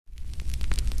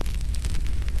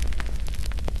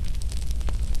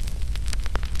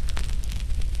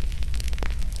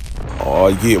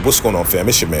Yeah, what's going on, fam?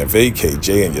 It's your man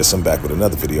VACAY-J, and yes, I'm back with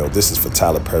another video. This is for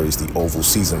Tyler Perry's The Oval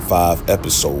Season 5,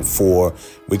 Episode 4.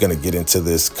 We're going to get into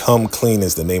this. Come Clean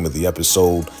is the name of the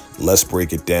episode. Let's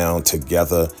break it down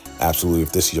together. Absolutely.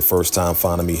 If this is your first time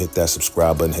finding me, hit that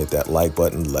subscribe button, hit that like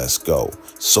button. Let's go.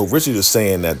 So Richard is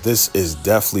saying that this is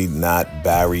definitely not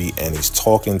Barry, and he's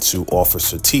talking to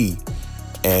Officer T.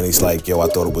 And he's like, yo, I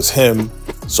thought it was him.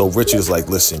 So Richard is like,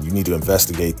 listen, you need to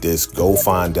investigate this. Go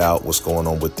find out what's going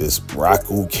on with this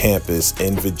Rockwood campus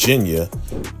in Virginia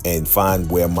and find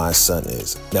where my son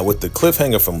is. Now, with the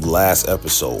cliffhanger from last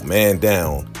episode, man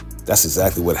down, that's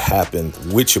exactly what happened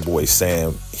with your boy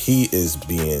Sam. He is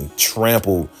being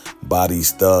trampled by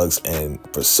these thugs, and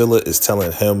Priscilla is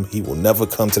telling him he will never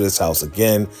come to this house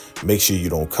again. Make sure you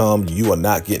don't come. You are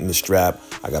not getting the strap.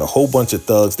 I got a whole bunch of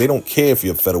thugs. They don't care if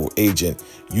you're a federal agent.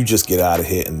 You just get out of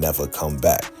here and never come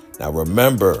back. Now,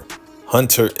 remember,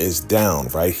 Hunter is down,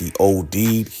 right? He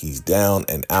OD'd. He's down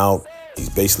and out. He's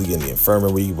basically in the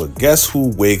infirmary. But guess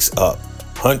who wakes up?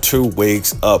 Hunter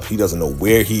wakes up. He doesn't know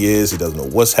where he is. He doesn't know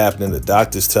what's happening. The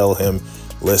doctors tell him,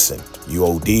 listen, you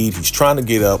OD'd. He's trying to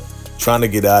get up, trying to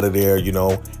get out of there, you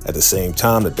know. At the same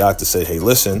time, the doctor said, hey,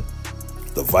 listen,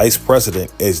 the vice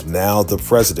president is now the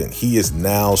president. He is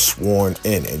now sworn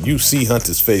in. And you see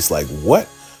Hunter's face like, what?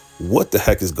 What the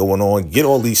heck is going on? Get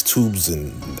all these tubes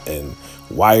and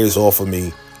wires off of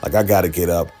me. Like, I got to get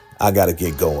up. I got to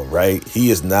get going, right?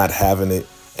 He is not having it.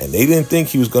 And they didn't think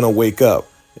he was going to wake up.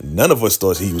 None of us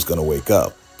thought he was going to wake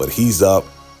up, but he's up.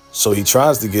 So he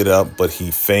tries to get up, but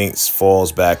he faints,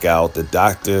 falls back out. The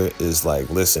doctor is like,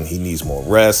 listen, he needs more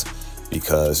rest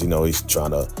because, you know, he's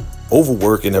trying to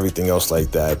overwork and everything else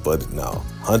like that. But no,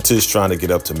 Hunter's trying to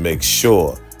get up to make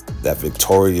sure that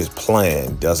Victoria's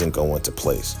plan doesn't go into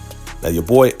place. Now, your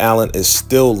boy Alan is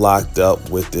still locked up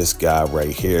with this guy right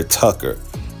here, Tucker,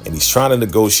 and he's trying to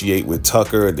negotiate with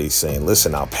Tucker. They're saying,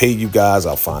 listen, I'll pay you guys.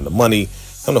 I'll find the money.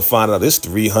 Come to find out, it's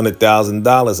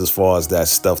 $300,000 as far as that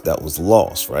stuff that was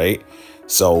lost, right?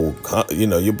 So, you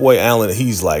know, your boy Alan,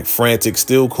 he's like frantic,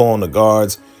 still calling the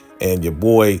guards. And your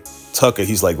boy Tucker,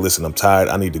 he's like, listen, I'm tired.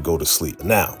 I need to go to sleep.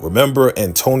 Now, remember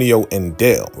Antonio and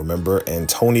Dale. Remember,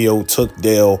 Antonio took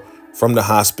Dale from the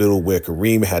hospital where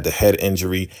Kareem had the head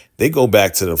injury. They go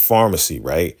back to the pharmacy,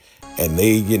 right? And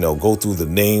they, you know, go through the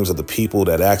names of the people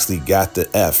that actually got the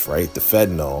F, right? The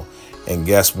fentanyl. And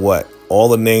guess what? All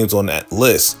the names on that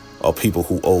list are people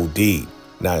who OD'd.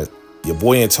 Now, your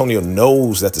boy Antonio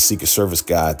knows that the Secret Service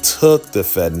guy took the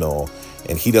fentanyl,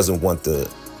 and he doesn't want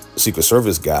the Secret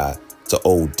Service guy to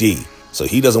OD. So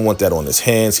he doesn't want that on his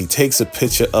hands. He takes a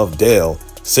picture of Dale,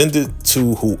 send it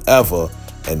to whoever,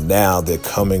 and now they're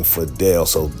coming for Dale.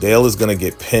 So Dale is going to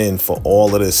get pinned for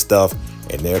all of this stuff,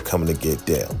 and they're coming to get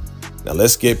Dale. Now,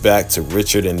 let's get back to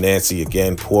Richard and Nancy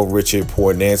again. Poor Richard,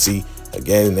 poor Nancy.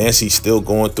 Again, Nancy's still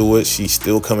going through it. She's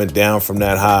still coming down from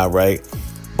that high, right?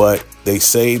 But they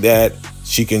say that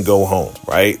she can go home,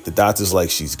 right? The doctor's like,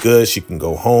 she's good. She can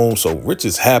go home. So Rich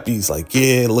is happy. He's like,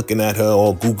 yeah, looking at her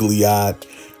all googly-eyed,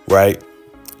 right?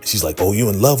 She's like, oh, you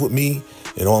in love with me?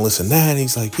 And all this and that. And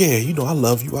he's like, yeah, you know, I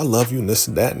love you, and this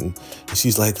and that. And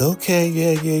she's like, okay,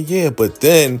 yeah. But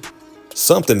then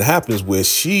something happens where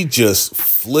she just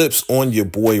flips on your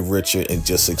boy Richard and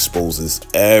just exposes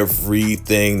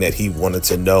everything that he wanted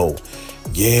to know.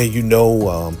 Yeah, you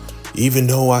know, even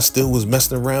though I still was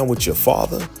messing around with your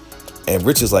father. And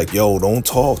Richard's like, yo, don't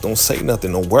talk, don't say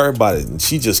nothing, don't worry about it. And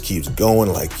she just keeps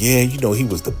going like, yeah, you know, he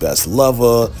was the best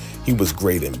lover. He was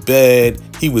great in bed.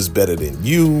 He was better than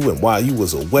you. And while you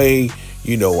was away,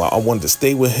 you know, I wanted to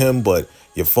stay with him, but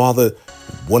your father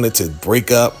wanted to break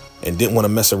up and didn't want to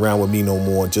mess around with me no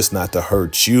more, just not to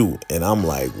hurt you. And I'm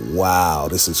like, wow,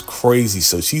 this is crazy.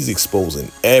 So she's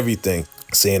exposing everything,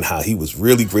 saying how he was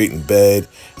really great in bed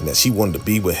and that she wanted to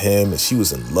be with him and she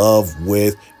was in love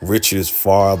with Richard's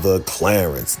father,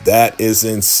 Clarence. That is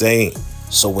insane.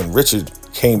 So when Richard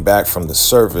came back from the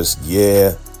service,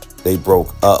 yeah, they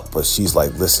broke up. But she's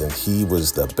like, listen, he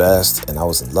was the best and I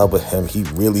was in love with him. He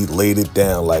really laid it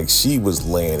down. Like, she was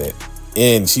laying it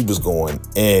in. She was going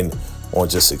in on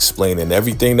just explaining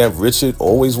everything that Richard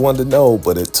always wanted to know.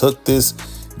 But it took this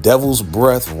devil's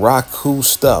breath, Raku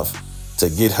stuff to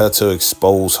get her to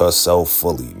expose herself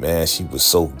fully. Man, she was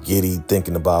so giddy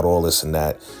thinking about all this and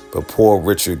that. But poor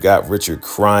Richard got Richard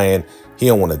crying. He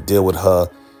don't want to deal with her.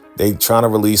 They trying to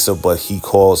release her, but he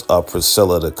calls up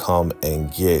Priscilla to come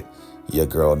and get your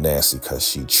girl Nancy because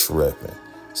she tripping.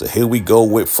 So here we go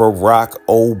with Barack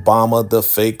Obama, the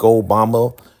fake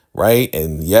Obama, right?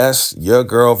 And yes, your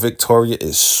girl Victoria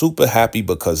is super happy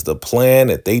because the plan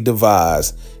that they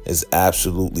devised is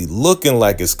absolutely looking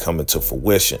like it's coming to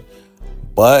fruition.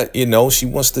 But, you know, she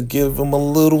wants to give him a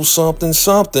little something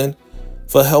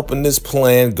for helping this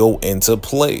plan go into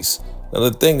place. Now,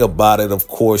 the thing about it, of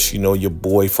course, you know, your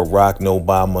boy Barack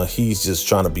Obama, he's just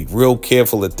trying to be real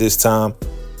careful at this time.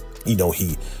 You know,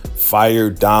 he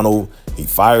fired Donald, he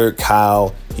fired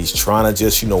Kyle. He's trying to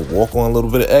just, you know, walk on a little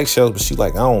bit of eggshells, but she's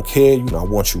like, I don't care. You know, I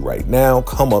want you right now.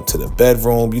 Come up to the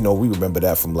bedroom. You know, we remember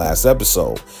that from last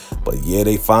episode. But yeah,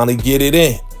 they finally get it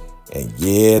in. And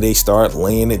yeah, they start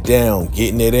laying it down,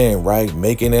 getting it in, right?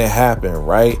 Making it happen,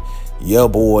 right? Yeah,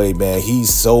 boy, man,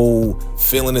 he's so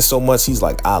feeling it so much. He's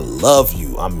like, I love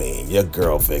you. I mean, your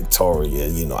girl, Victoria,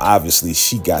 you know, obviously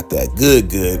she got that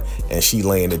good, and she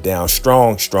laying it down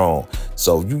strong.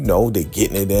 So, you know, they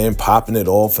getting it in, popping it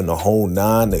off in the whole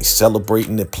nine. They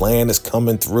celebrating the plan is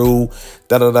coming through,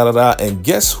 And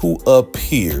guess who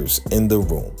appears in the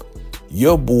room?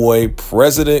 Your boy,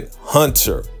 President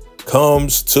Hunter,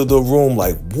 comes to the room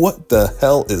like, what the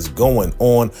hell is going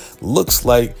on? Looks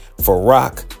like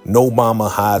Barack Obama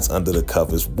hides under the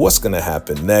covers. What's going to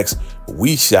happen next?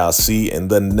 We shall see in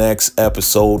the next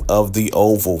episode of The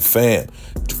Oval, fam.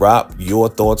 Drop your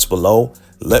thoughts below.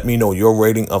 Let me know your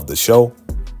rating of the show.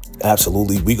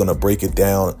 Absolutely, we're going to break it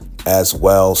down as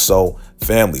well. So,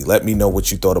 family, let me know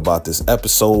what you thought about this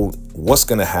episode. What's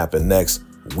going to happen next?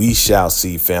 We shall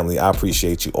see, family. I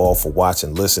appreciate you all for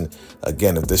watching. Listen,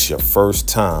 again, if this is your first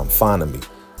time finding me,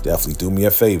 definitely do me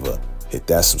a favor. Hit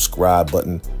that subscribe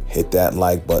button, hit that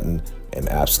like button, and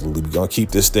absolutely, we're going to keep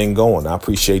this thing going. I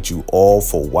appreciate you all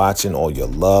for watching, all your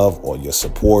love, all your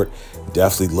support.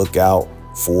 Definitely look out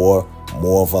for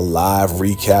more of a live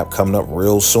recap coming up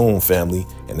real soon, family.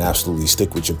 And absolutely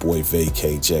stick with your boy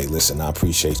VACAY-J. Listen, I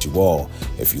appreciate you all.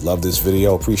 If you love this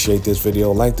video, appreciate this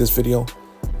video, like this video,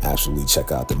 absolutely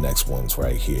check out the next ones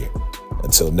right here.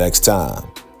 Until next time,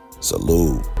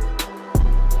 salute.